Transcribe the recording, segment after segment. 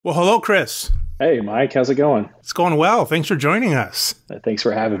Well, hello, Chris. Hey, Mike, how's it going? It's going well. Thanks for joining us. Thanks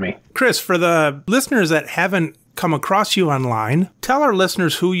for having me. Chris, for the listeners that haven't come across you online, tell our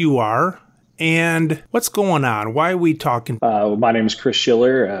listeners who you are and what's going on. Why are we talking? My name is Chris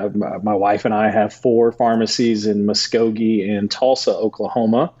Schiller. My wife and I have 4 pharmacies in Muskogee and Tulsa,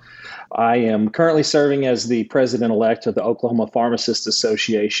 Oklahoma. I am currently serving as the president-elect of the Oklahoma Pharmacists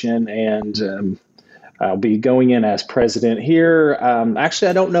Association, and I'll be going in as president here. Actually,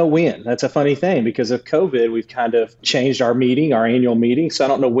 I don't know when. That's a funny thing. Because of COVID, we've kind of changed our annual meeting. So I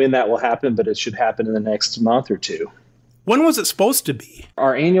don't know when that will happen, but it should happen in the next month or two. When was it supposed to be?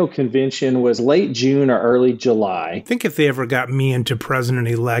 Our annual convention was late June or early July. I think if they ever got me into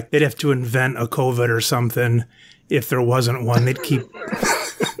president-elect, they'd have to invent a COVID or something. If there wasn't one, they'd keep...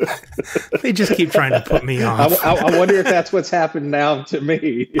 They just keep trying to put me off. I wonder if that's what's happened now to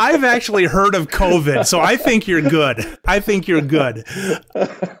me. I've actually heard of COVID, so I think you're good.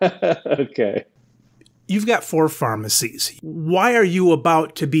 Okay. You've got 4 pharmacies. Why are you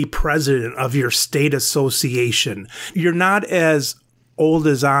about to be president of your state association? You're not as old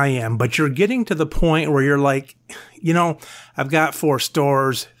as I am, but you're getting to the point where you're like, I've got 4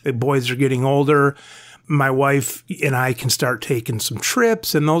 stores. The boys are getting older. My wife and I can start taking some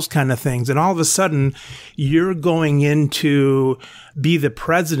trips and those kind of things. And all of a sudden, you're going in to be the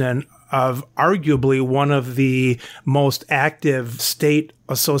president of arguably one of the most active state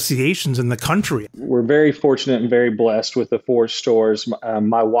associations in the country. We're very fortunate and very blessed with the 4 stores.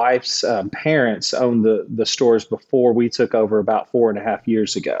 My wife's parents owned the stores before we took over about 4.5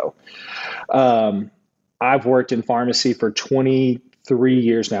 years ago. I've worked in pharmacy for 23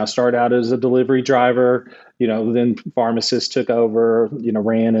 years now. Started out as a delivery driver, then pharmacists took over,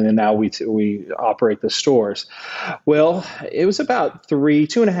 ran, and then now we operate the stores. Well, it was about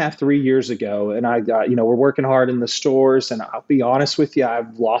 2.5, 3 years ago, and I got, we're working hard in the stores, and I'll be honest with you,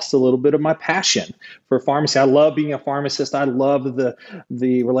 I've lost a little bit of my passion for pharmacy. I love being a pharmacist. I love the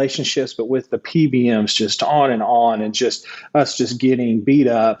relationships, but with the PBMs, just on, and just us just getting beat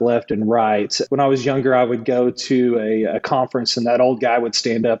up left and right. When I was younger, I would go to a conference, and that old guy would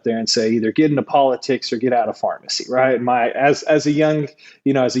stand up there and say, either get into politics or get out of pharmacy, right? As a young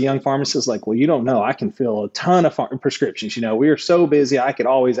pharmacist, like, well, you don't know, I can fill a ton of prescriptions. We are so busy, I could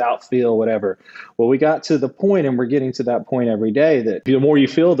always outfill whatever. Well, we got to the point, and we're getting to that point every day, that the more you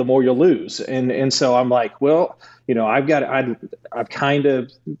fill, the more you'll lose. And so I'm like, well, I've kind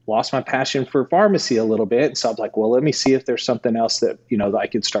of lost my passion for pharmacy a little bit. So I'm like, well, let me see if there's something else that I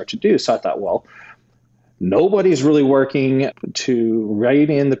could start to do. So I thought, well, nobody's really working to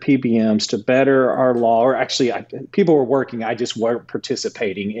rein in the PBMs to better our law. Or actually, people were working. I just weren't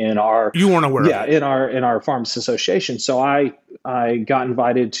participating in our. You weren't aware. Yeah, in our pharmacists association. So I got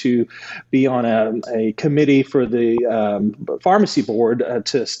invited to be on a committee for the pharmacy board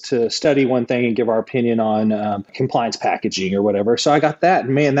to study one thing and give our opinion on compliance packaging or whatever. So I got that,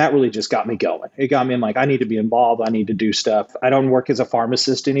 and man, that really just got me going. It got me in, like, I need to be involved. I need to do stuff. I don't work as a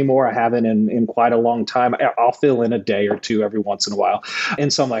pharmacist anymore. I haven't in quite a long time. I'll fill in a day or two every once in a while.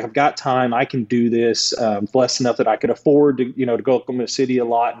 And so I'm like, I've got time. I can do this. Blessed enough that I could afford to, to go to Oklahoma City a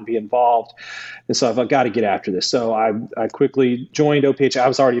lot and be involved. And so I've got to get after this. So I quickly joined OPhA. I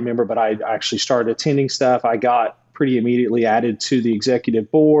was already a member, but I actually started attending stuff. I got pretty immediately added to the executive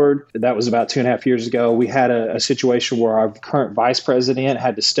board. That was about 2.5 years ago. We had a situation where our current vice president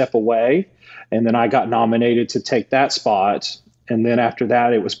had to step away, and then I got nominated to take that spot. And then after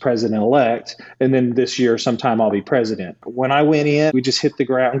that, it was president-elect. And then this year, sometime I'll be president. When I went in, we just hit the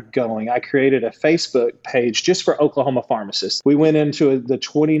ground going. I created a Facebook page just for Oklahoma pharmacists. We went into the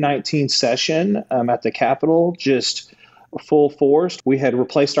 2019 session at the Capitol, just full force. We had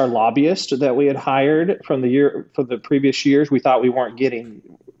replaced our lobbyist that we had hired for the previous years. We thought we weren't getting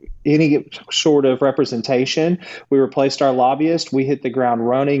any sort of representation. We replaced our lobbyist. We hit the ground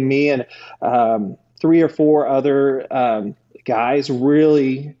running. Me and 3 or 4 other guys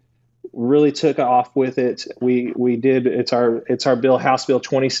really took off with it. We did. It's our bill, House Bill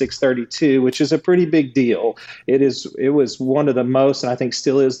 2632, which is a pretty big deal. It was one of the most, and I think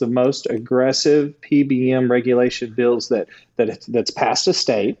still is the most aggressive PBM regulation bills that's passed a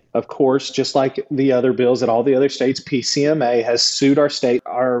state. Of course, just like the other bills at all the other states, PCMA has sued our state.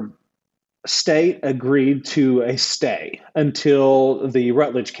 Our state agreed to a stay until the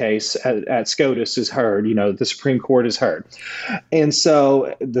Rutledge case at SCOTUS is heard, the Supreme Court is heard. And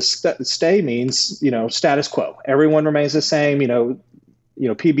so the stay means, status quo. Everyone remains the same,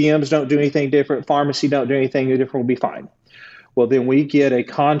 PBMs don't do anything different, pharmacy don't do anything different, we'll be fine. Well, then we get a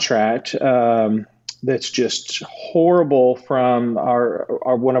contract that's just horrible from our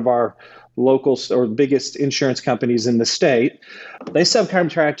one of our local or biggest insurance companies in the state. They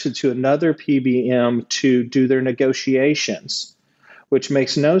subcontracted to another PBM to do their negotiations, which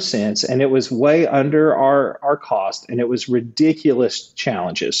makes no sense. And it was way under our cost, and it was ridiculous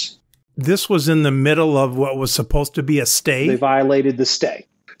challenges. This was in the middle of what was supposed to be a stay? They violated the stay.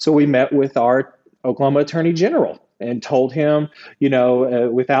 So we met with our Oklahoma Attorney General and told him,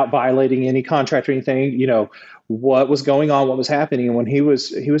 without violating any contract or anything, what was going on, what was happening. And when he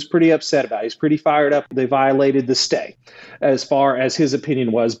was pretty upset about it. He's pretty fired up. They violated the stay, as far as his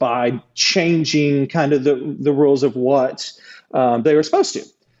opinion was, by changing kind of the rules of what they were supposed to.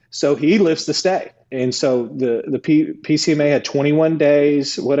 So he lifts the stay. And so the PCMA had 21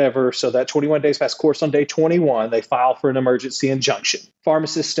 days, whatever. So that 21 days passed course on day 21. They filed for an emergency injunction.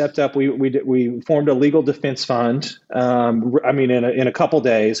 Pharmacists stepped up. We formed a legal defense fund. In a couple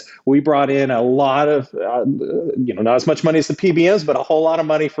days, we brought in a lot of, not as much money as the PBMs, but a whole lot of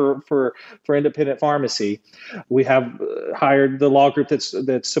money for independent pharmacy. We have hired the law group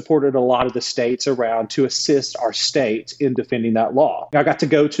that supported a lot of the states around to assist our state in defending that law. I got to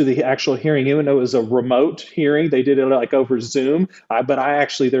go to the actual hearing, even though it was a remote hearing. They did it like over Zoom.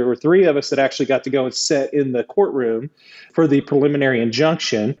 There were three of us that actually got to go and sit in the courtroom for the preliminary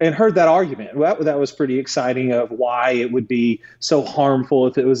injunction and heard that argument. Well, that was pretty exciting, of why it would be so harmful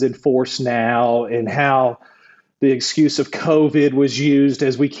if it was enforced now, and how the excuse of COVID was used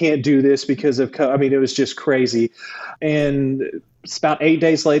as we can't do this because of COVID. It was just crazy. And it's about 8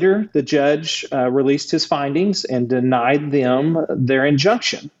 days later, the judge released his findings and denied them their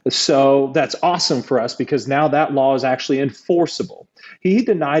injunction. So that's awesome for us, because now that law is actually enforceable. He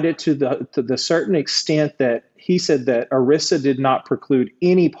denied it to the certain extent that he said that ERISA did not preclude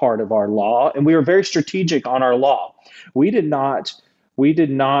any part of our law, and we were very strategic on our law. We did not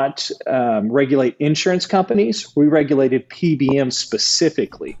regulate insurance companies. We regulated PBM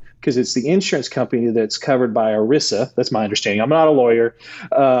specifically, because it's the insurance company that's covered by ERISA. That's my understanding. I'm not a lawyer.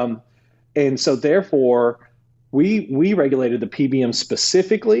 And so therefore, we regulated the PBM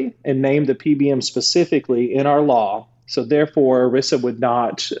specifically and named the PBM specifically in our law. So therefore, ERISA would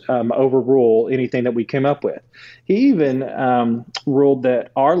not overrule anything that we came up with. He even ruled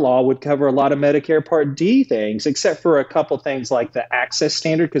that our law would cover a lot of Medicare Part D things, except for a couple things like the access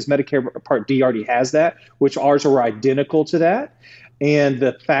standard, because Medicare Part D already has that, which ours were identical to that. And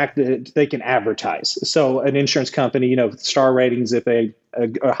the fact that they can advertise. So an insurance company, star ratings, if they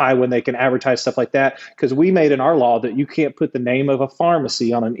are high when they can advertise, stuff like that. Because we made in our law that you can't put the name of a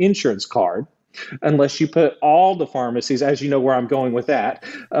pharmacy on an insurance card unless you put all the pharmacies, as you know where I'm going with that,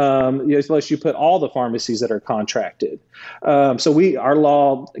 unless you put all the pharmacies that are contracted. So our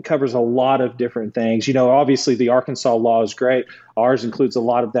law covers a lot of different things. Obviously the Arkansas law is great. Ours includes a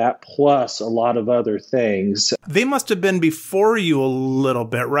lot of that, plus a lot of other things. They must have been before you a little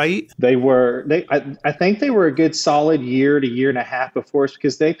bit, right? I think they were a good solid year to year and a half before us,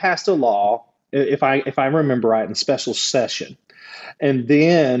 because they passed a law, if I remember right, in special session. And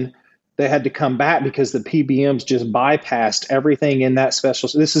then they had to come back because the PBMs just bypassed everything in that special.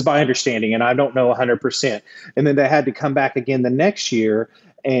 This is my understanding, and I don't know 100%. And then they had to come back again the next year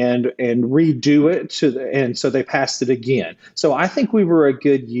and redo it and so they passed it again. So I think we were a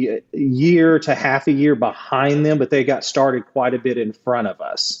good year to half a year behind them, but they got started quite a bit in front of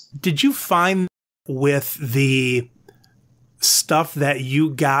us. Did you find with the stuff that you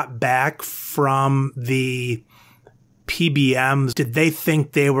got back from the PBMs, did they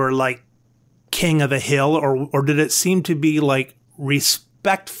think they were like king of the hill, or did it seem to be like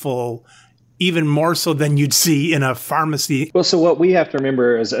respectful, even more so than you'd see in a pharmacy? Well, so what we have to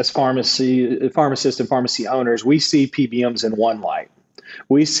remember as pharmacists and pharmacy owners, we see PBMs in one light.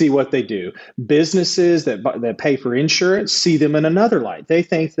 We see what they do. Businesses that pay for insurance see them in another light. They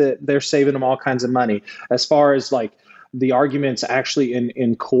think that they're saving them all kinds of money. As far as like the arguments actually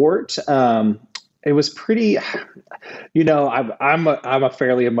in court, it was pretty, I'm a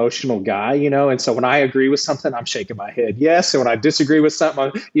fairly emotional guy, and so when I agree with something, I'm shaking my head yes, and when I disagree with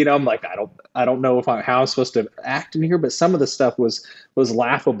something, I'm like, I don't know how I'm supposed to act in here. But some of the stuff was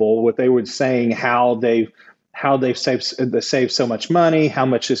laughable. What they were saying, how they've saved so much money, how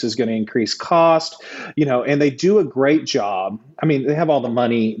much this is going to increase cost, and they do a great job. I mean, they have all the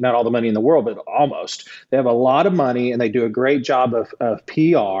money, not all the money in the world, but almost. They have a lot of money, and they do a great job of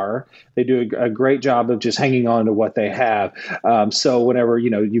PR. They do a great job of just hanging on to what they have. So whenever,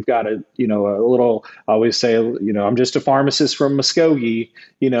 you've got a little, I always say, I'm just a pharmacist from Muskogee,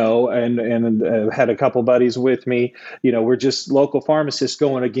 and had a couple buddies with me. We're just local pharmacists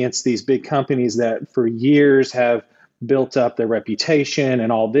going against these big companies that for years have built up their reputation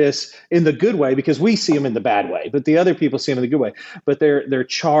and all this in the good way, because we see them in the bad way, but the other people see them in the good way. But their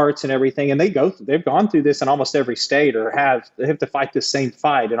charts and everything, and they've gone through this in almost every state, or they have to fight the same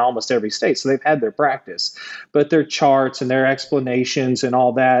fight in almost every state. So they've had their practice, but their charts and their explanations and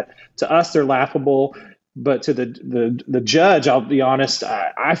all that, to us, they're laughable. But to the judge, I'll be honest,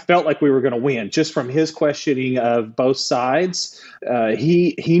 I felt like we were going to win just from his questioning of both sides.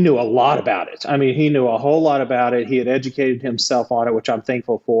 He knew a lot about it. I mean, he knew a whole lot about it. He had educated himself on it, which I'm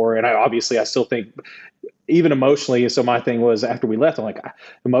thankful for. And I still think, even emotionally, so my thing was, after we left, I'm like,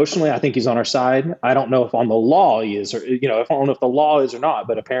 emotionally, I think he's on our side. I don't know if on the law he is, or, I don't know if the law is or not,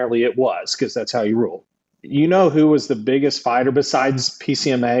 but apparently it was, because that's how you rule. You know who was the biggest fighter besides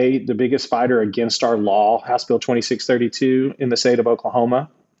PCMA, the biggest fighter against our law, House Bill 2632 in the state of Oklahoma?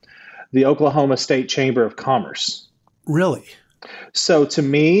 The Oklahoma State Chamber of Commerce. Really? So to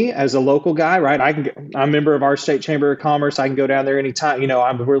me, as a local guy, right, I'm a member of our state chamber of commerce. I can go down there anytime.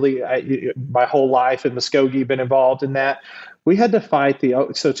 My whole life in Muskogee been involved in that. We had to fight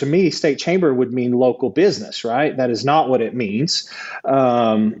so to me, state chamber would mean local business, right? That is not what it means,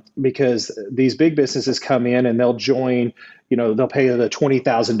 because these big businesses come in and they'll join, they'll pay the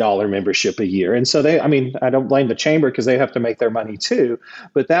 $20,000 membership a year. And so I don't blame the chamber, because they have to make their money too,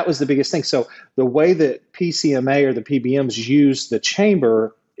 but that was the biggest thing. So the way that PCMA or the PBMs use the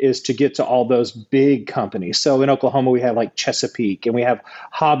chamber is to get to all those big companies. So in Oklahoma, we have like Chesapeake, and we have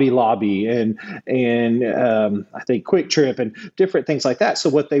Hobby Lobby, and I think Quick Trip, and different things like that. So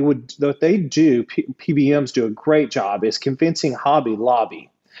what they do, PBMs do a great job, is convincing Hobby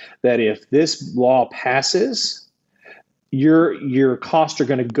Lobby that if this law passes, your costs are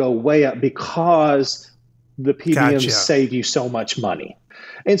going to go way up, because the PBMs save you so much money.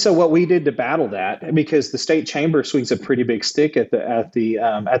 And so what we did to battle that, because the state chamber swings a pretty big stick at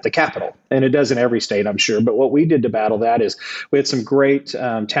the Capitol, and it does in every state, I'm sure. But what we did to battle that is we had some great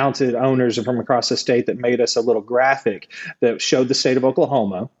talented owners from across the state that made us a little graphic that showed the state of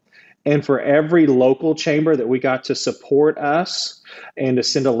Oklahoma. And for every local chamber that we got to support us and to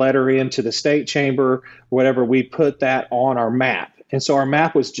send a letter in to the state chamber, whatever, we put that on our map. And so our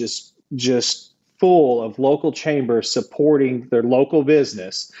map was just full of local chambers supporting their local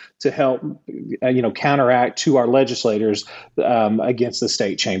business to help, counteract to our legislators against the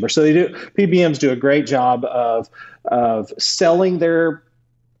state chamber. So PBMs do a great job of selling their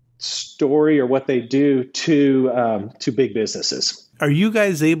story or what they do to big businesses. Are you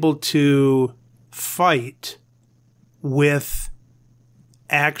guys able to fight with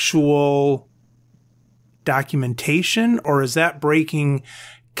actual documentation, or is that breaking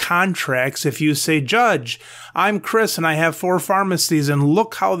contracts? If you say, Judge, I'm Chris and I have 4 pharmacies and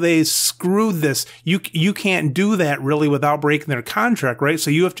look how they screwed this, you can't do that really without breaking their contract, right? So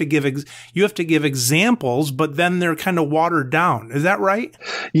you have to give examples, but then they're kind of watered down. Is that right?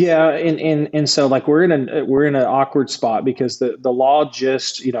 Yeah, and so like we're in an awkward spot, because the law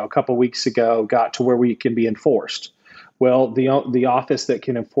just a couple of weeks ago got to where we can be enforced. Well, the office that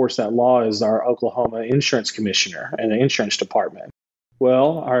can enforce that law is our Oklahoma Insurance Commissioner and the Insurance Department.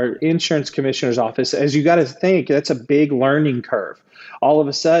 Well, our insurance commissioner's office, as you got to think, that's a big learning curve. All of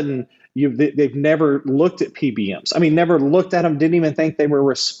a sudden, they've never looked at PBMs. I mean, never looked at them, didn't even think they were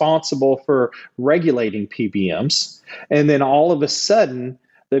responsible for regulating PBMs. And then all of a sudden,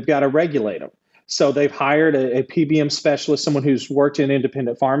 they've got to regulate them. So they've hired a PBM specialist, someone who's worked in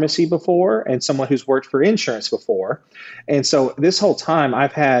independent pharmacy before and someone who's worked for insurance before. And so this whole time,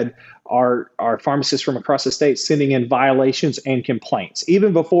 I've had our pharmacists from across the state sending in violations and complaints,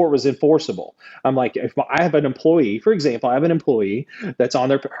 even before it was enforceable. I'm like, if I have an employee, for example, that's on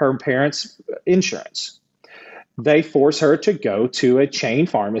her parents' insurance. They force her to go to a chain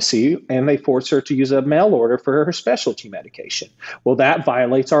pharmacy, and they force her to use a mail order for her specialty medication. Well, that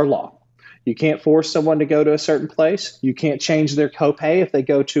violates our law. You can't force someone to go to a certain place. You can't change their copay if they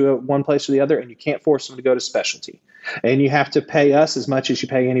go to one place or the other, and you can't force them to go to specialty. And you have to pay us as much as you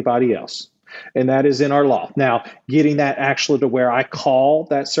pay anybody else. And that is in our law. Now, getting that actually to where I call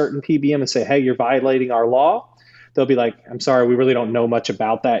that certain PBM and say, hey, you're violating our law, they'll be like, I'm sorry, we really don't know much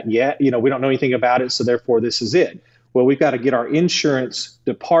about that yet. We don't know anything about it, so therefore this is it. Well, we've got to get our insurance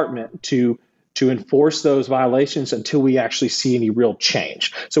department to enforce those violations until we actually see any real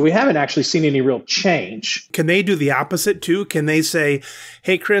change. So we haven't actually seen any real change. Can they do the opposite too? Can they say,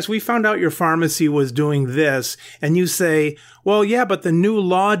 hey, Chris, we found out your pharmacy was doing this. And you say, well, yeah, but the new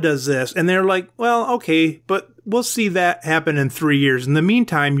law does this. And they're like, well, okay, but we'll see that happen in 3 years. In the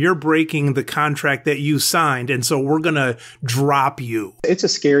meantime, you're breaking the contract that you signed. And so we're going to drop you. It's a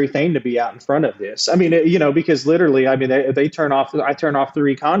scary thing to be out in front of this. I mean, because literally, I turn off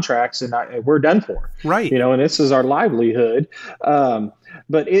 3 contracts and we're done for. Right. And this is our livelihood.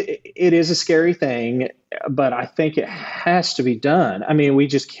 But it is a scary thing, but I think it has to be done. I mean, we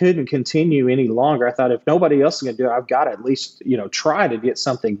just couldn't continue any longer. I thought if nobody else is going to do it, I've got to at least, try to get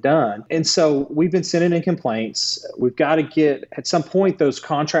something done. And so we've been sending in complaints. We've got to get, at some point, those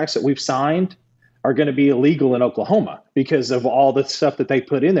contracts that we've signed are going to be illegal in Oklahoma because of all the stuff that they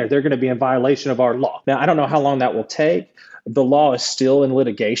put in there. They're going to be in violation of our law. Now, I don't know how long that will take. The law is still in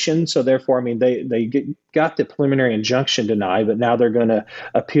litigation. So therefore, I mean, they got the preliminary injunction denied, but now they're going to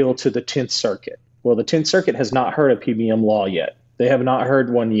appeal to the 10th Circuit. Well, the 10th Circuit has not heard a PBM law yet. They have not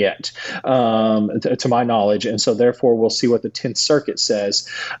heard one yet, to my knowledge. And so therefore, we'll see what the 10th Circuit says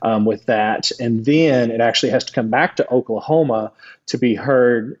with that. And then it actually has to come back to Oklahoma to be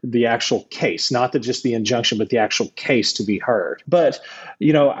heard, the actual case, not just the injunction, but the actual case to be heard. But,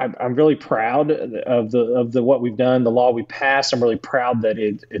 I'm really proud of the what we've done, the law we passed. I'm really proud that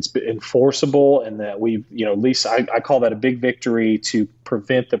it's enforceable and that we've, at least I call that a big victory to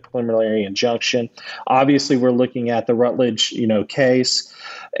prevent the preliminary injunction. Obviously, we're looking at the Rutledge, case.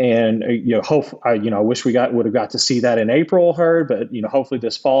 And, I wish we would have got to see that in April heard, but, hopefully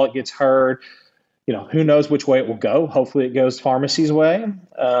this fall it gets heard. Who knows which way it will go. Hopefully it goes pharmacy's way.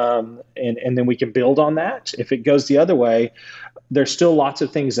 And then we can build on that. If it goes the other way, there's still lots of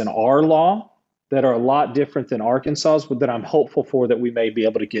things in our law that are a lot different than Arkansas's, but that I'm hopeful for that we may be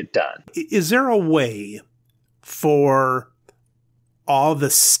able to get done. Is there a way for all the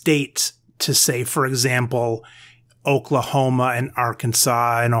states to say, for example, Oklahoma and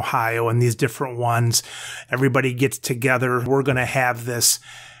Arkansas and Ohio and these different ones, everybody gets together, we're going to have this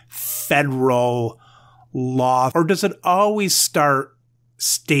federal law, or does it always start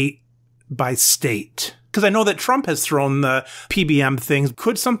state by state? Because I know that Trump has thrown the PBM things.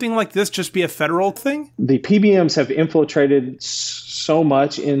 Could something like this just be a federal thing? The PBMs have infiltrated so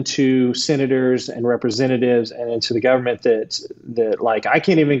much into senators and representatives and into the government that like I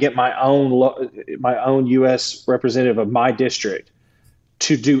can't even get my own U.S. representative of my district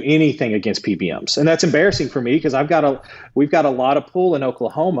to do anything against PBMs. And that's embarrassing for me because we've got a lot of pull in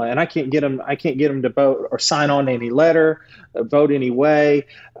Oklahoma and I can't get them to vote or sign on to any letter, vote anyway.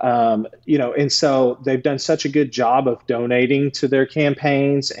 And so they've done such a good job of donating to their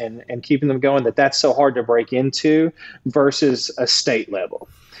campaigns and keeping them going that's so hard to break into versus a state level.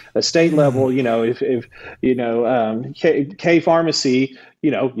 A state level, if K Pharmacy,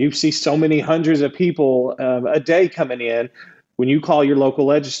 you see so many hundreds of people a day coming in. When you call your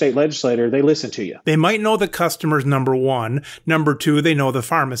local state legislator, they listen to you. They might know the customers, number one. Number two, they know the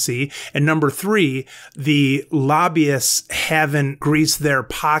pharmacy. And number three, the lobbyists haven't greased their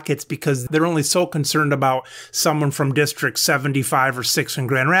pockets because they're only so concerned about someone from District 75 or 6 in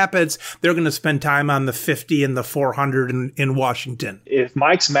Grand Rapids. They're going to spend time on the 50 and the 400 in Washington. If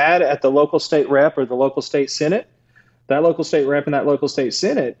Mike's mad at the local state rep or the local state senate, that local state rep and that local state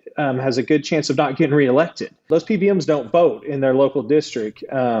senate has a good chance of not getting reelected. Those PBMs don't vote in their local district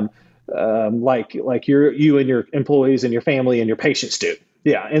like you and your employees and your family and your patients do.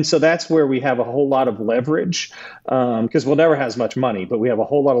 Yeah, and so that's where we have a whole lot of leverage because we'll never have as much money, but we have a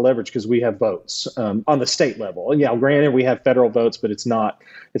whole lot of leverage because we have votes on the state level. And granted, we have federal votes, but it's not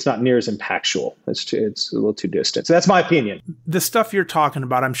near as impactful. It's a little too distant. So that's my opinion. The stuff you're talking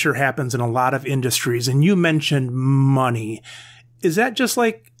about, I'm sure, happens in a lot of industries. And you mentioned money. Is that just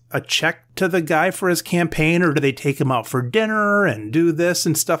like a check to the guy for his campaign, or do they take him out for dinner and do this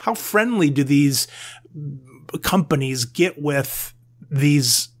and stuff? How friendly do these companies get with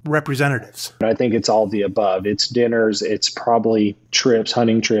these representatives? I think it's all the above. It's dinners. It's probably trips,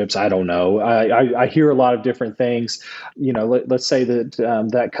 hunting trips. I don't know. I hear a lot of different things. Let's say that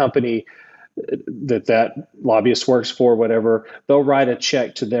that company that lobbyist works for, whatever, they'll write a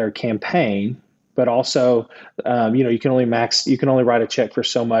check to their campaign. But also, you can only write a check for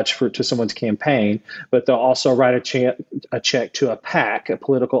so much to someone's campaign. But they'll also write a check to a PAC, a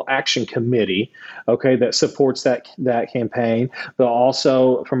political action committee, okay, that supports that campaign. They'll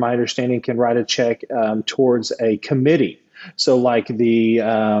also, from my understanding, can write a check towards a committee. So like the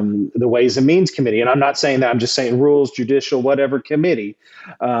Ways and Means Committee, and I'm not saying that, I'm just saying rules, judicial, whatever committee,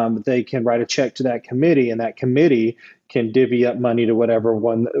 they can write a check to that committee, and that committee can divvy up money to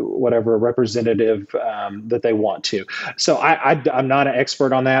whatever representative that they want to. So I'm not an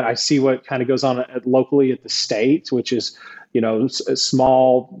expert on that. I see what kind of goes on locally at the state, which is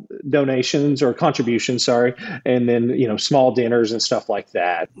small donations or contributions, and then small dinners and stuff like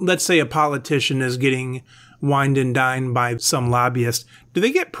that. Let's say a politician is getting wined and dined by some lobbyist. Do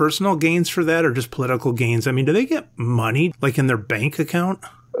they get personal gains for that or just political gains? I mean, do they get money like in their bank account?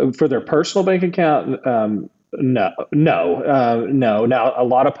 For their personal bank account, No. Now, a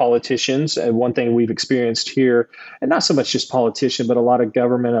lot of politicians, and one thing we've experienced here, and not so much just politician, but a lot of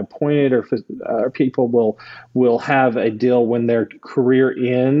government appointed or people will have a deal when their career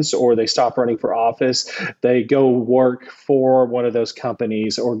ends or they stop running for office. They go work for one of those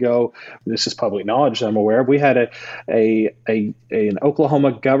companies or go. This is public knowledge that I'm aware of. We had an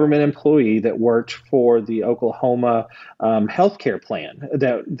Oklahoma government employee that worked for the Oklahoma healthcare plan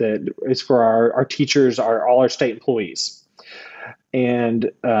that is for our teachers, all our state employees.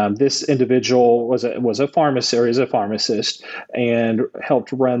 And this individual was a pharmacist, or is a pharmacist, and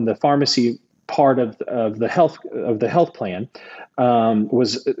helped run the pharmacy part of the health plan.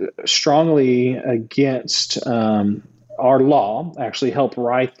 Was strongly against our law. Actually, helped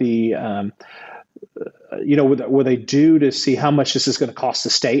write the what they do to see how much this is going to cost the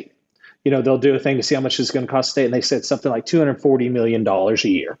state. They'll do a thing to see how much it's going to cost the state, and they said something like $240 million a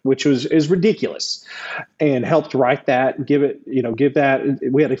year, which is ridiculous, and helped write that, give that.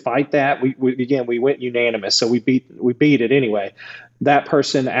 We had to fight that. We went unanimous, so we beat it anyway. That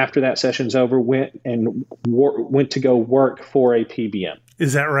person, after that session's over, went to go work for a PBM.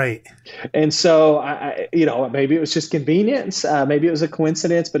 Is that right? And so, maybe it was just convenience. Maybe it was a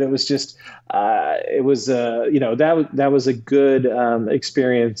coincidence, but it was just, that was a good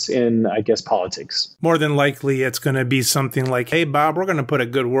experience in, I guess, politics. More than likely, it's going to be something like, "Hey, Bob, we're going to put a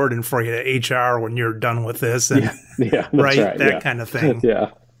good word in for you to HR when you're done with this." And, right? That kind of thing.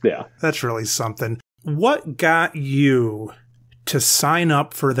 Yeah. That's really something. What got you to sign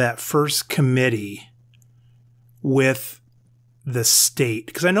up for that first committee with the state?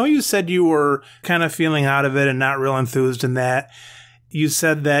 Because I know you said you were kind of feeling out of it and not real enthused in that. You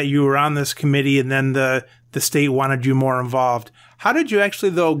said that you were on this committee and then the state wanted you more involved. How did you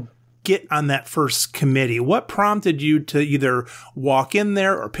actually, though, get on that first committee? What prompted you to either walk in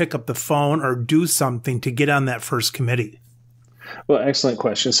there or pick up the phone or do something to get on that first committee? Well, excellent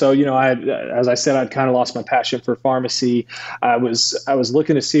question. So, as I said, I'd kind of lost my passion for pharmacy. I was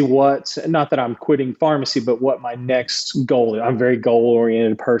looking to see not that I'm quitting pharmacy, but what my next goal is. I'm a very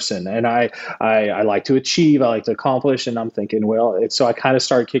goal-oriented person, and I like to achieve, I like to accomplish, and I'm thinking, so I kind of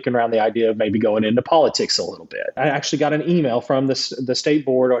started kicking around the idea of maybe going into politics a little bit. I actually got an email from the state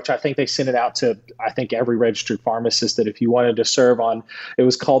board, which I think they sent it out to, I think, every registered pharmacist, that if you wanted to serve on, it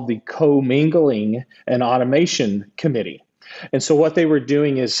was called the Commingling and Automation Committee. And so what they were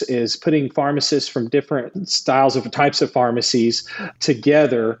doing is putting pharmacists from different types of pharmacies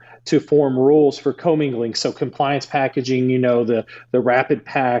together to form rules for commingling. So compliance packaging, the rapid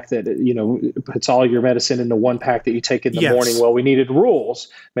pack that, puts all your medicine into one pack that you take in the morning. Well, we needed rules,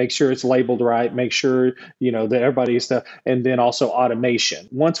 make sure it's labeled right, make sure, that everybody's and then also automation.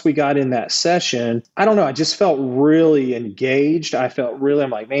 Once we got in that session, I don't know, I just felt really engaged. I'm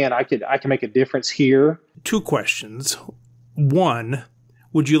like, man, I can make a difference here. 2 questions. 1,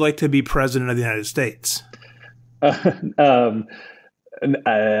 would you like to be president of the United States? I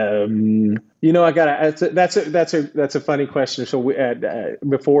gotta. That's a funny question. So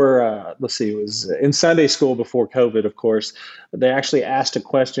before, let's see, it was in Sunday school before COVID. Of course, they actually asked a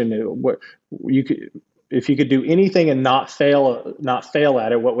question: if you could do anything and not fail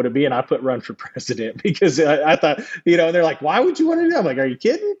at it, what would it be? And I put run for president because I thought, and they're like, why would you want to do that? I'm like, are you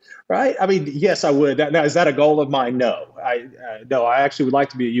kidding? Right? I mean, yes, I would. Now, is that a goal of mine? No, I actually would like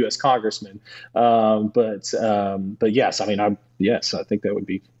to be a U.S. congressman. But yes, I mean, I think that would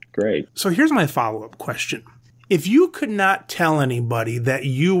be great. So here's my follow-up question. If you could not tell anybody that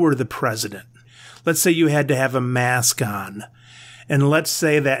you were the president, let's say you had to have a mask on, and let's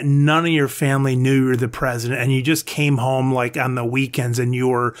say that none of your family knew you were the president and you just came home like on the weekends and you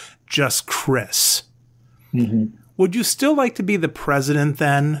were just Chris. Mm-hmm. Would you still like to be the president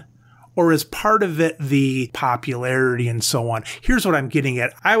then? Or is part of it the popularity and so on? Here's what I'm getting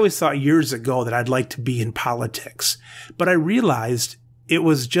at. I always thought years ago that I'd like to be in politics, but I realized it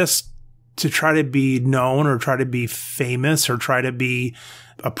was just to try to be known or try to be famous or try to be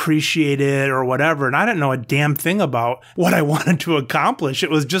appreciated or whatever. And I didn't know a damn thing about what I wanted to accomplish.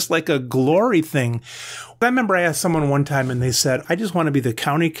 It was just like a glory thing. I remember I asked someone one time and they said, I just want to be the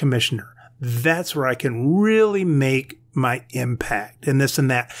county commissioner. That's where I can really make my impact and this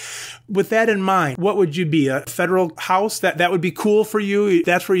and that. With that in mind, what would you be? A federal house? That would be cool for you?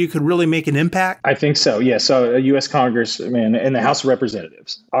 That's where you could really make an impact? I think so, yeah. So a U.S. Congressman in the House of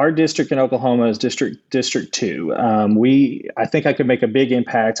Representatives. Our district in Oklahoma is District 2. I think I could make a big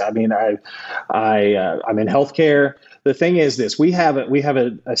impact. I mean, I'm in healthcare. The thing is this, we have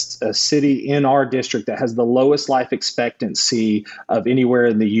a city in our district that has the lowest life expectancy of anywhere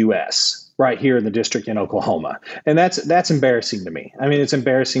in the U.S. right here in the district in Oklahoma. And that's embarrassing to me. I mean, it's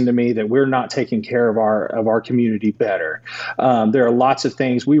embarrassing to me that we're not taking care of our community better. There are lots of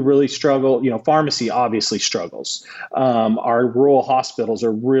things we really struggle. Pharmacy obviously struggles. Our rural hospitals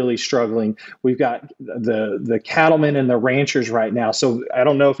are really struggling. We've got the cattlemen and the ranchers right now. So I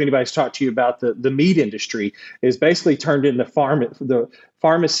don't know if anybody's talked to you about the meat industry is basically turned into the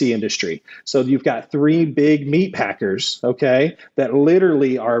pharmacy industry. So you've got 3 big meat packers, okay, that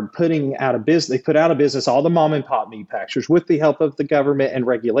literally are putting out of business. They put out of business all the mom and pop meat packers with the help of the government and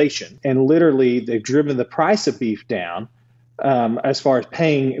regulation. And literally they've driven the price of beef down as far as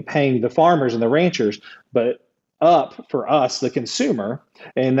paying the farmers and the ranchers, but up for us, the consumer,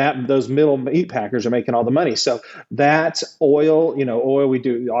 and that those middle meat packers are making all the money. So that's oil, oil we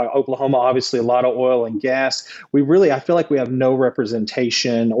do, Oklahoma, obviously a lot of oil and gas. I feel like we have no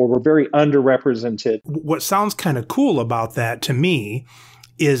representation, or we're very underrepresented. What sounds kind of cool about that to me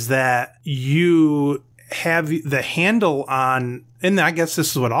is that you have the handle on, and I guess this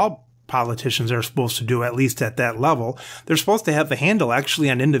is what all politicians are supposed to do, at least at that level. They're supposed to have the handle actually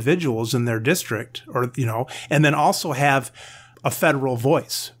on individuals in their district, or, and then also have a federal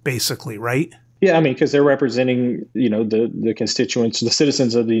voice, basically, right? Yeah, I mean, because they're representing, the constituents, the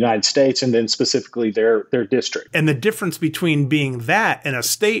citizens of the United States, and then specifically their district. And the difference between being that and a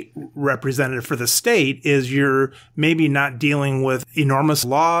state representative for the state is you're maybe not dealing with enormous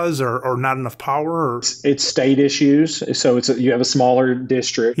laws or not enough power. It's state issues. So you have a smaller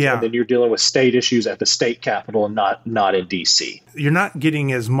district, and then you're dealing with state issues at the state capitol and not in D.C. You're not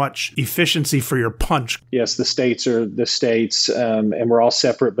getting as much efficiency for your punch. Yes, the states are the states, and we're all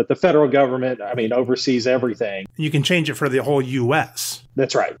separate, but the federal government, oversees everything. You can change it for the whole U.S.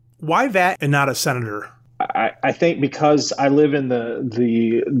 That's right. Why that and not a senator? I think because I live in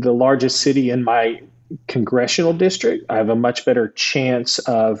the largest city in my congressional district, I have a much better chance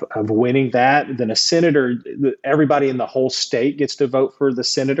of winning that than a senator. Everybody in the whole state gets to vote for the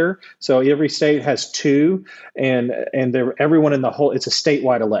senator. So every state has 2, and everyone in the whole, it's a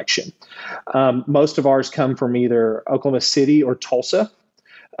statewide election. Most of ours come from either Oklahoma City or Tulsa,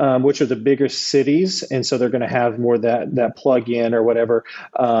 which are the bigger cities, and so they're going to have more that plug-in or whatever.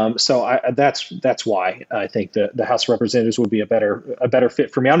 So that's why I think the House of Representatives would be a better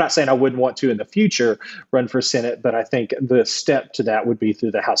fit for me. I'm not saying I wouldn't want to in the future run for Senate, but I think the step to that would be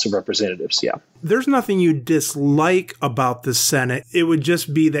through the House of Representatives. Yeah. There's nothing you dislike about the Senate. It would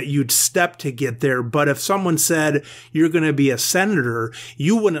just be that you'd step to get there. But if someone said you're going to be a senator,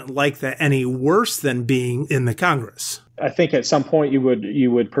 you wouldn't like that any worse than being in the Congress. I think at some point you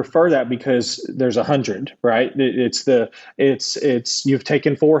would prefer that because there's 100, right? It's you've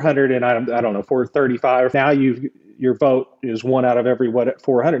taken 400 and I don't know, 435. Now your vote is 1 out of every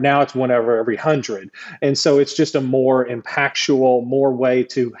 400. Now it's 1 out of every 100. And so it's just a more impactful, more way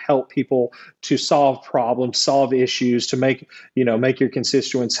to help people to solve problems, solve issues, to make your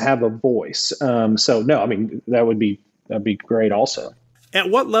constituents have a voice. So no, I mean, that'd be great also. At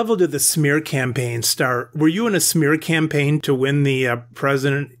what level did the smear campaign start? Were you in a smear campaign to win the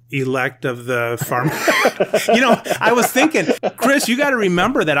president-elect of the farm? I was thinking, Chris, you got to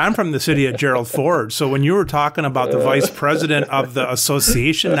remember that I'm from the city of Gerald Ford. So when you were talking about the vice president of the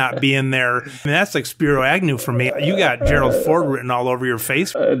association not being there, that's like Spiro Agnew for me. You got Gerald Ford written all over your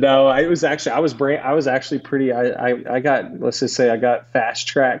face. No, I was actually pretty. I got, let's just say, I got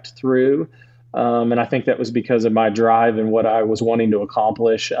fast-tracked through. And I think that was because of my drive and what I was wanting to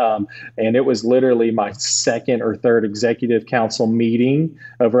accomplish. And it was literally my 2nd or 3rd executive council meeting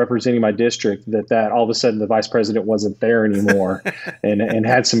of representing my district that all of a sudden the vice president wasn't there anymore and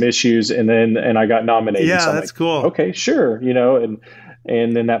had some issues. And I got nominated. Yeah, so that's cool. Okay, sure.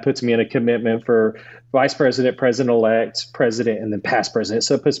 And then that puts me in a commitment for vice president, president-elect, president, and then past president.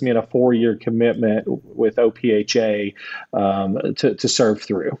 So it puts me in a 4-year commitment with OPhA to serve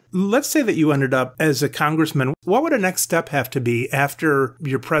through. Let's say that you ended up as a congressman. What would a next step have to be after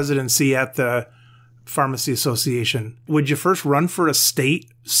your presidency at the Pharmacy Association? Would you first run for a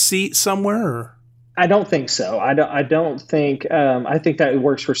state seat somewhere? Or? I don't think so. I don't think. I think that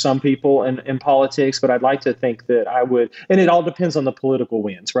works for some people in politics, but I'd like to think that I would. And it all depends on the political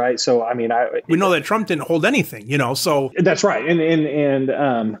wins, right? So I mean, we know that Trump didn't hold anything, So that's right.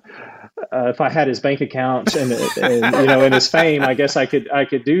 And if I had his bank account and and his fame, I guess I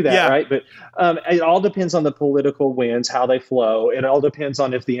could do that, right? But it all depends on the political wins, how they flow. It all depends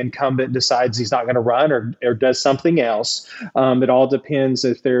on if the incumbent decides he's not going to run or does something else. It all depends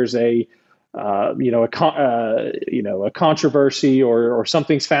if there's a a controversy or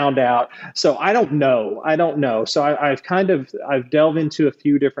something's found out. So I don't know. So I've delved into a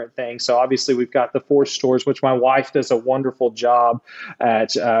few different things. So obviously we've got the 4 stores, which my wife does a wonderful job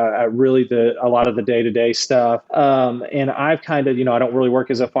at really a lot of the day-to-day stuff. And I've kind of, I don't really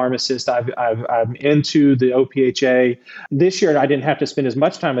work as a pharmacist. I'm into the OPhA. This year I didn't have to spend as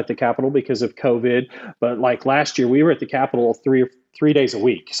much time at the Capitol because of COVID, but like last year we were at the Capitol 3 days a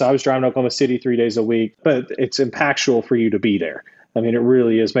week. So I was driving to Oklahoma City 3 days a week, but it's impactful for you to be there. I mean, it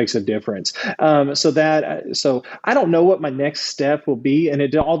really is, makes a difference. So I don't know what my next step will be. And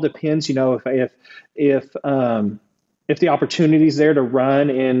it all depends, if the opportunity is there to run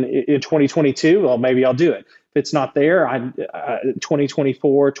in 2022, well, maybe I'll do it. If it's not there,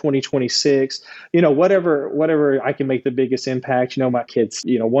 2024, 2026, whatever I can make the biggest impact. My kids,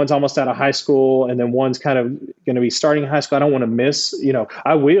 one's almost out of high school and then one's kind of going to be starting high school. I don't want to miss,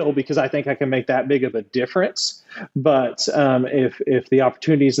 I will, because I think I can make that big of a difference. But if the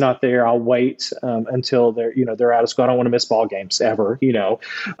opportunity is not there, I'll wait until they're out of school. I don't want to miss ball games ever.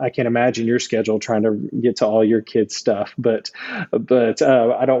 I can't imagine your schedule trying to get to all your kids' stuff, but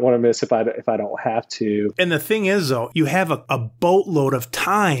I don't want to miss if I don't have to. And the thing is, though, you have a boatload of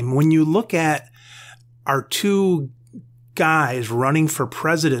time. When you look at our 2 guys running for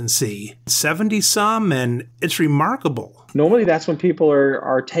presidency, 70 some, and it's remarkable. Normally that's when people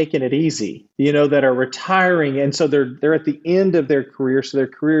are taking it easy, that are retiring. And so they're at the end of their career. So their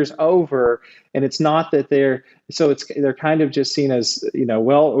career's over. And it's not that they're kind of just seen as,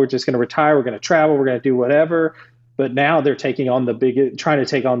 well, we're just going to retire. We're going to travel. We're going to do whatever. But now they're trying to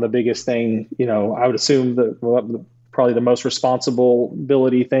take on the biggest thing, I would assume probably the most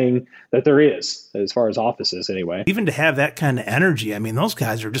responsibility thing that there is as far as offices anyway. Even to have that kind of energy, I mean, those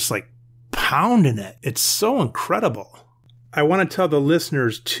guys are just like pounding it. It's so incredible. I want to tell the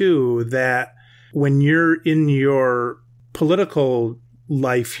listeners, too, that when you're in your political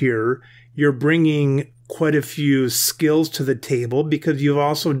life here, you're bringing quite a few skills to the table because you've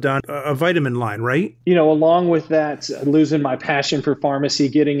also done a vitamin line, right? Along with that, losing my passion for pharmacy,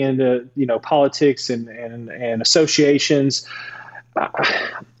 getting into, politics and associations,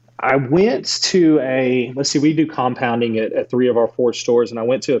 I went to we do compounding at 3 of our 4 stores, and I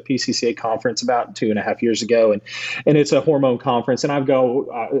went to a PCCA conference about 2.5 years ago, and it's a hormone conference, and I go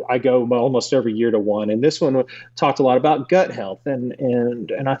almost every year to one, and this one talked a lot about gut health,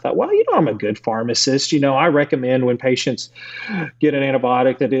 and I thought, well, I'm a good pharmacist, I recommend when patients get an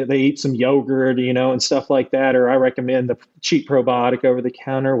antibiotic that they eat some yogurt, and stuff like that, or I recommend the cheap probiotic over the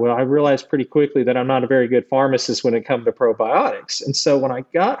counter. Well, I realized pretty quickly that I'm not a very good pharmacist when it comes to probiotics, and so when I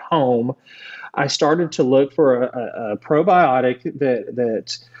got home, I started to look for a probiotic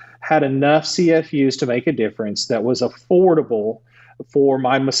that had enough CFUs to make a difference, that was affordable for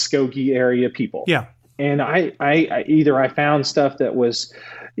my Muskogee area people. Yeah. And I found stuff that was,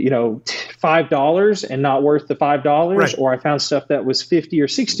 $5 and not worth the $5, right, or I found stuff that was $50 or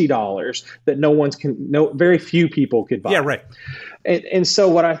 $60 that very few people could buy. Yeah, right. And so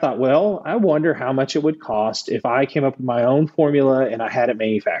what I thought, well, I wonder how much it would cost if I came up with my own formula and I had it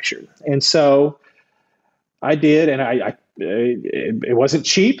manufactured. And so I did, and it wasn't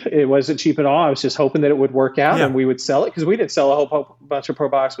cheap. It wasn't cheap at all. I was just hoping that it would work out, and we would sell it, because we didn't sell a whole bunch of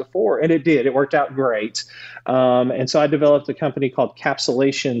probiotics before, and it did. It worked out great. And so I developed a company called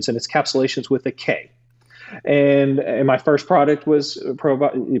Capsulations, and it's Capsulations with a K. And my first product was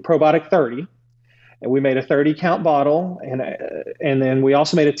Probiotic 30. And we made a 30-count bottle, and then we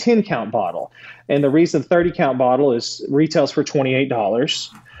also made a 10-count bottle. And the reason 30-count bottle retails for $28.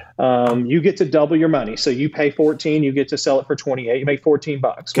 You get to double your money. So you pay $14, you get to sell it for $28. You make $14.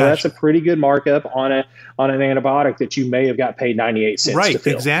 Gotcha. Well, that's a pretty good markup on an antibiotic that you may have got paid 98 cents right, to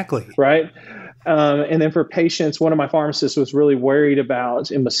fill. Exactly. Right. And then for patients, one of my pharmacists was really worried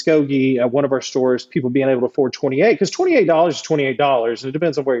about, in Muskogee, at one of our stores, people being able to afford $28, because $28 is $28, and it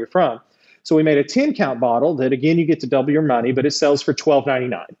depends on where you're from. So we made a 10-count bottle that, again, you get to double your money, but it sells for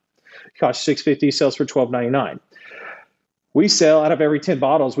 $12.99. It costs $6.50, sells for $12.99. We sell, out of every 10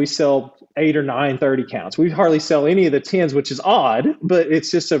 bottles, we sell 8 or 9 30 counts. We hardly sell any of the 10s, which is odd, but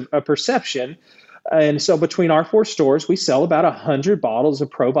it's just a perception. And so between our 4 stores, we sell about 100 bottles of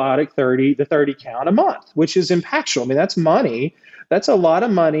probiotic 30 count a month, which is impactful. I mean, that's money. That's a lot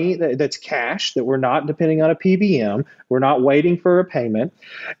of money that's cash, that we're not depending on a PBM. We're not waiting for a payment.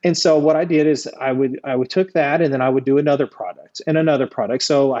 And so what I did is I would took that, and then I would do another product and another product.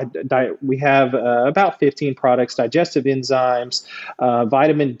 So we have about 15 products: digestive enzymes,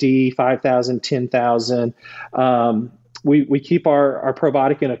 vitamin D, 5,000, 10,000, we keep our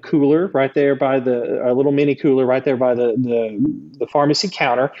probiotic in a cooler right there by a little mini cooler right there by the pharmacy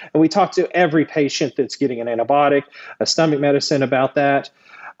counter. And we talk to every patient that's getting an antibiotic, a stomach medicine about that.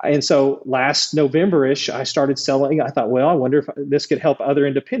 And so last November-ish, I started selling. I thought, well, I wonder if this could help other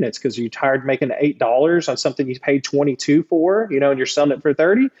independents, because you're tired of making $8 on something you paid $22 for, and you're selling it for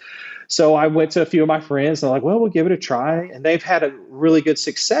 $30. So I went to a few of my friends and I'm like, well, we'll give it a try. And they've had a really good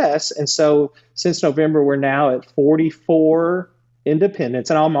success. And so since November, we're now at 44 independents,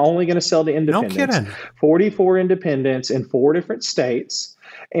 and I'm only going to sell to independents. No kidding. 44 independents in 4 different states.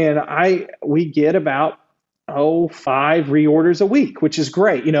 And we get about 5 reorders a week, which is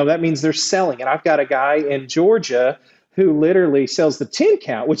great. That means they're selling. And I've got a guy in Georgia who literally sells the 10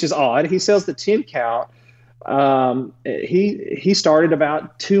 count, which is odd. He sells the 10 count. He started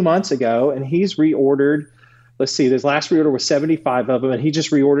about 2 months ago, and he's reordered. Let's see, his last reorder was 75 of them, and he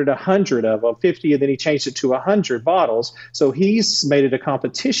just reordered 100 of them, 50, and then he changed it to 100 bottles. So he's made it a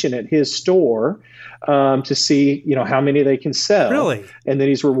competition at his store to see, how many they can sell. Really? And then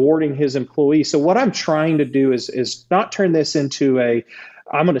he's rewarding his employees. So what I'm trying to do is not turn this into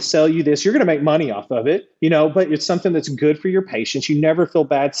I'm going to sell you this. You're going to make money off of it, but it's something that's good for your patients. You never feel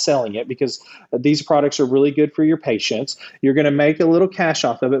bad selling it, because these products are really good for your patients. You're going to make a little cash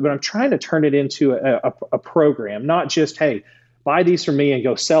off of it, but I'm trying to turn it into a program, not just, hey, buy these from me and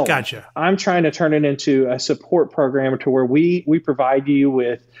go sell them. Gotcha. I'm trying to turn it into a support program to where we provide you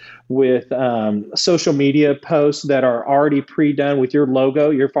with social media posts that are already pre-done with your logo,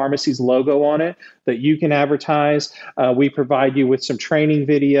 your pharmacy's logo on it, that you can advertise. We provide you with some training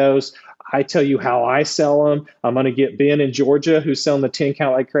videos. I tell you how I sell them. I'm going to get Ben in Georgia, who's selling the 10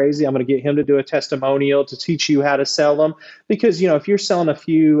 count like crazy. I'm going to get him to do a testimonial to teach you how to sell them. Because, if you're selling a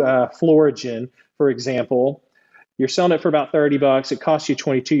few Florigen, for example, you're selling it for about $30. It costs you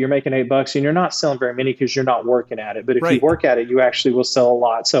 $22. You're making $8, and you're not selling very many because you're not working at it. But if you work at it, you actually will sell a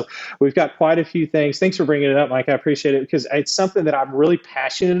lot. So we've got quite a few things. Thanks for bringing it up, Mike. I appreciate it, because it's something that I'm really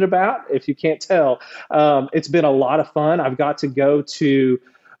passionate about. If you can't tell, it's been a lot of fun. I've got to go to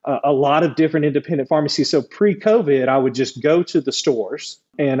a lot of different independent pharmacies. So pre-COVID, I would just go to the stores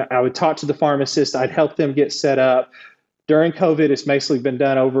and I would talk to the pharmacist. I'd help them get set up. During COVID, it's basically been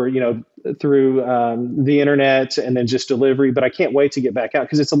done over, through the internet and then just delivery. But I can't wait to get back out,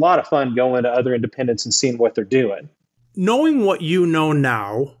 because it's a lot of fun going to other independents and seeing what they're doing. Knowing what you know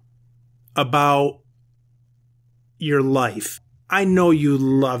now about your life, I know you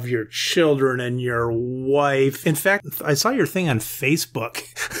love your children and your wife. In fact, I saw your thing on Facebook.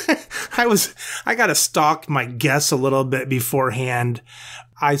 I got to stalk my guests a little bit beforehand.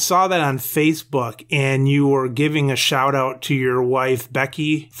 I saw that on Facebook, and you were giving a shout out to your wife,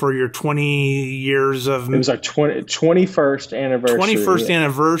 Becky, for your 20 years of... It was our 21st anniversary. 21st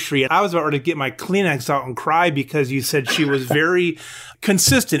anniversary. I was about to get my Kleenex out and cry, because you said she was very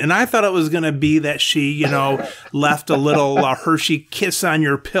consistent. And I thought it was going to be that she, left a little Hershey kiss on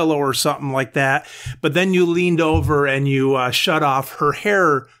your pillow or something like that. But then you leaned over and you shut off her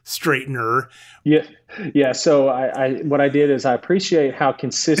hair straightener. Yeah. So what I did is I appreciate how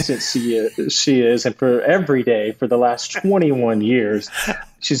consistent she is, and for every day for the last 21 years,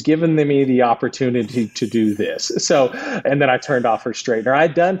 she's given me the opportunity to do this. So, and then I turned off her straightener.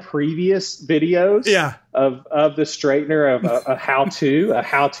 I'd done previous videos of the straightener, of a how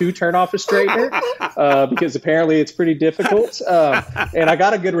to turn off a straightener, because apparently it's pretty difficult. And I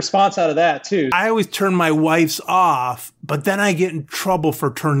got a good response out of that too. I always turn my wife's off, but then I get in trouble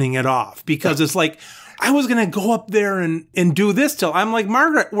for turning it off, because it's like, I was going to go up there and do this till I'm like,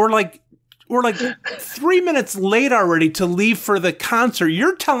 Margaret, we're like 3 minutes late already to leave for the concert.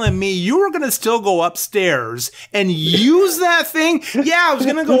 You're telling me you were going to still go upstairs and use that thing? Yeah, I was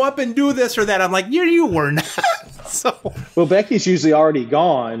going to go up and do this or that. I'm like, you were not. So, well, Becky's usually already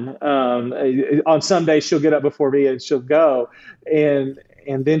gone. On some days she'll get up before me and she'll go.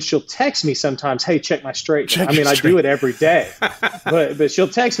 And then she'll text me sometimes, hey, check my straightener. I do it every day, but she'll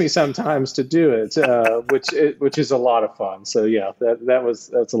text me sometimes to do it, which is a lot of fun. So yeah,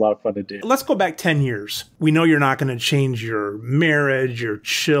 that's a lot of fun to do. Let's go back 10 years. We know you're not going to change your marriage, your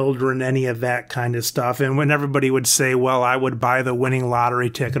children, any of that kind of stuff. And when everybody would say, well, I would buy the winning lottery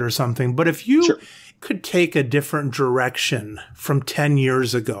ticket or something. But if you could take a different direction from 10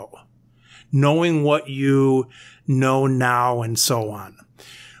 years ago, knowing what you know now and so on,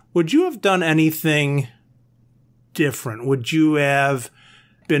 would you have done anything different? Would you have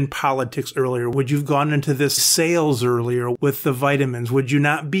been politics earlier? Would you have gone into this sales earlier with the vitamins? Would you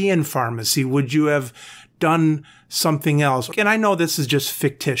not be in pharmacy? Would you have done something else? And I know this is just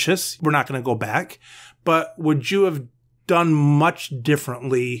fictitious. We're not going to go back. But would you have done much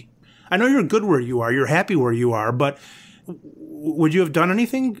differently? I know you're good where you are. You're happy where you are. But Would you have done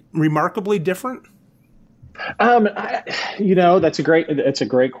anything remarkably different? That's a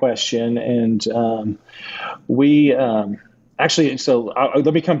great question. And we actually, so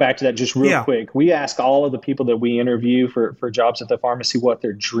let me come back to that just real quick. We ask all of the people that we interview for jobs at the pharmacy what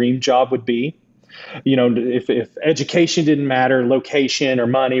their dream job would be. If education didn't matter, location or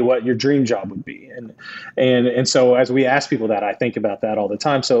money, what your dream job would be. And so as we ask people that, I think about that all the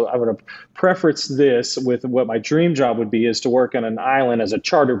time. So I would preference this with what my dream job would be is to work on an island as a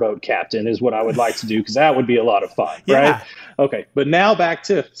charter boat captain is what I would like to do, because that would be a lot of fun, right? Okay, but now back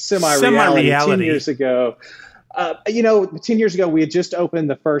to semi-reality. 10 years ago. 10 years ago, we had just opened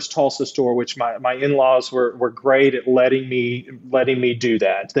the first Tulsa store, which my in-laws were great at letting me do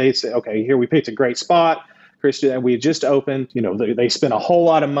that. They said, okay, here we picked a great spot, Christian, and we had just opened. They spent a whole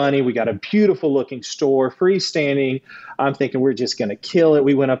lot of money. We got a beautiful looking store, freestanding. I'm thinking we're just going to kill it.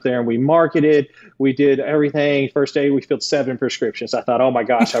 We went up there and we marketed. We did everything. First day, we filled 7 prescriptions. I thought, oh my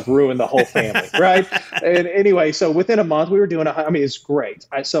gosh, I've ruined the whole family, right? And anyway, so within a month, we were doing it's great.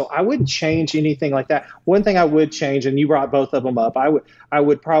 So I wouldn't change anything like that. One thing I would change, and you brought both of them up, I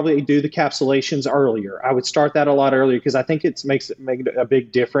would probably do the capsulations earlier. I would start that a lot earlier because I think it makes a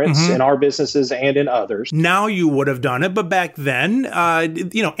big difference in our businesses and in others. Now you would have done it, but back then,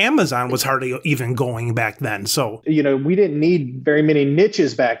 Amazon was hardly even going back then. So, we didn't need very many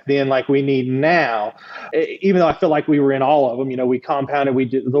niches back then like we need now, even though I feel like we were in all of them. We compounded, we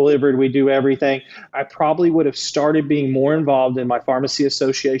delivered, we do everything. I probably would have started being more involved in my pharmacy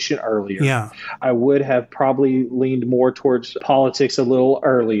association earlier. Yeah. I would have probably leaned more towards politics a little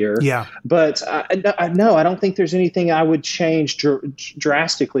earlier. Yeah. But I don't think there's anything I would change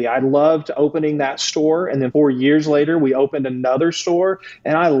drastically. I loved opening that store. And then 4 years later, we opened another store.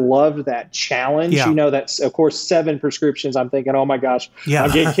 And I loved that challenge. Yeah. That's, of course, 7 prescriptions. I'm thinking, oh my gosh,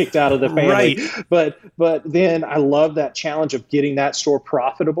 I'm getting kicked out of the family. Right. But then I love that challenge of getting that store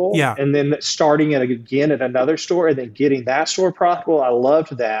profitable. Yeah. And then starting it again at another store and then getting that store profitable. I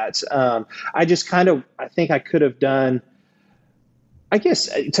loved that. I think I could have done, I guess,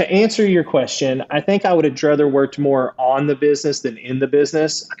 to answer your question, I think I would have rather worked more on the business than in the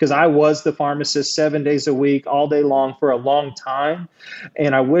business, because I was the pharmacist 7 days a week, all day long for a long time.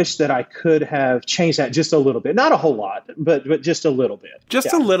 And I wish that I could have changed that just a little bit. Not a whole lot, but just a little bit.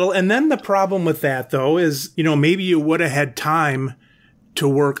 Just a little. And then the problem with that, though, is, maybe you would have had time to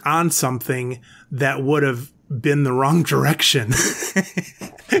work on something that would have been the wrong direction.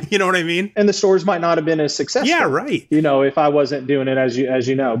 You know what I mean? And the stores might not have been as successful. Yeah, right. If I wasn't doing it as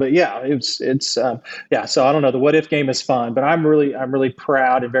you know. But yeah, it's So I don't know. The what if game is fun, but I'm really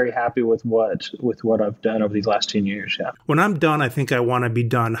proud and very happy with what I've done over these last 10 years. Yeah. When I'm done, I think I want to be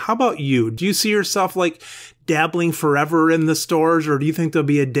done. How about you? Do you see yourself like dabbling forever in the stores, or do you think there'll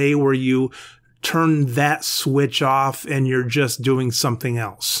be a day where you turn that switch off and you're just doing something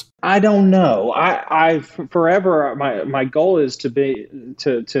else? I don't know. I forever, my goal is to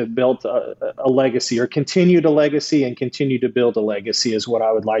build a legacy, or continue the legacy and continue to build a legacy is what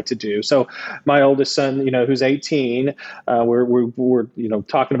I would like to do. So my oldest son, who's 18, we're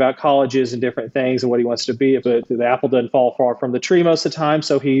talking about colleges and different things and what he wants to be, but the apple doesn't fall far from the tree most of the time.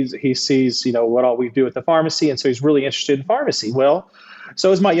 So he sees, what all we do at the pharmacy. And so he's really interested in pharmacy. Well,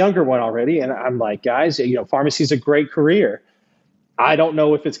 so is my younger one already. And I'm like, guys, pharmacy is a great career. I don't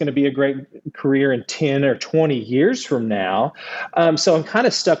know if it's going to be a great career in 10 or 20 years from now. So I'm kind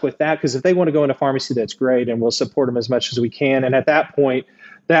of stuck with that, because if they want to go into pharmacy, that's great, and we'll support them as much as we can. And at that point,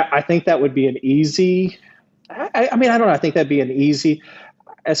 I think that would be an easy, I don't know. I think that'd be an easy,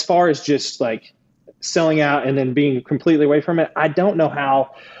 as far as just like selling out and then being completely away from it. I don't know how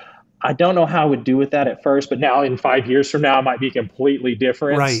I would do with that at first, but now in 5 years from now, it might be completely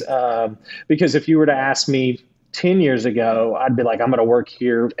different. Right. Because if you were to ask me 10 years ago, I'd be like, I'm going to work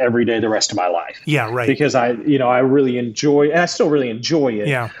here every day the rest of my life. Yeah, right. Because I really enjoy, and I still really enjoy it.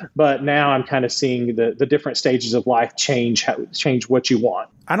 Yeah. But now I'm kind of seeing the different stages of life change what you want.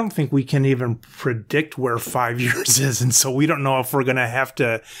 I don't think we can even predict where 5 years is. And so we don't know if we're going to have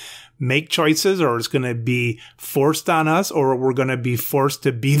to make choices, or it's going to be forced on us, or we're going to be forced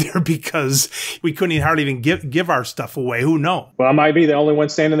to be there because we couldn't hardly even give our stuff away. Who knows? Well, I might be the only one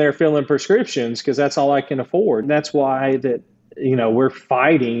standing there filling prescriptions because that's all I can afford. And that's why we're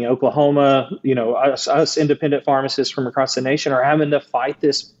fighting. Oklahoma, us independent pharmacists from across the nation are having to fight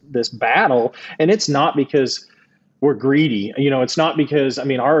this battle. And it's not because we're greedy. It's not because,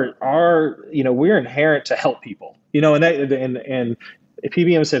 we're inherent to help people, and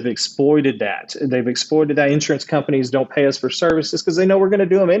PBMs have exploited that. They've exploited that. Insurance companies don't pay us for services because they know we're going to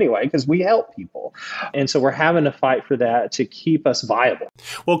do them anyway because we help people. And so we're having to fight for that to keep us viable.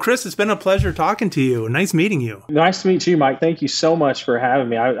 Well, Chris, it's been a pleasure talking to you. Nice meeting you. Nice to meet you, Mike. Thank you so much for having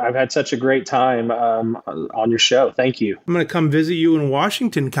me. I've had such a great time on your show. Thank you. I'm going to come visit you in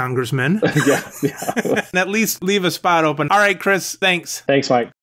Washington, Congressman. Yeah. And at least leave a spot open. All right, Chris, thanks. Thanks, Mike.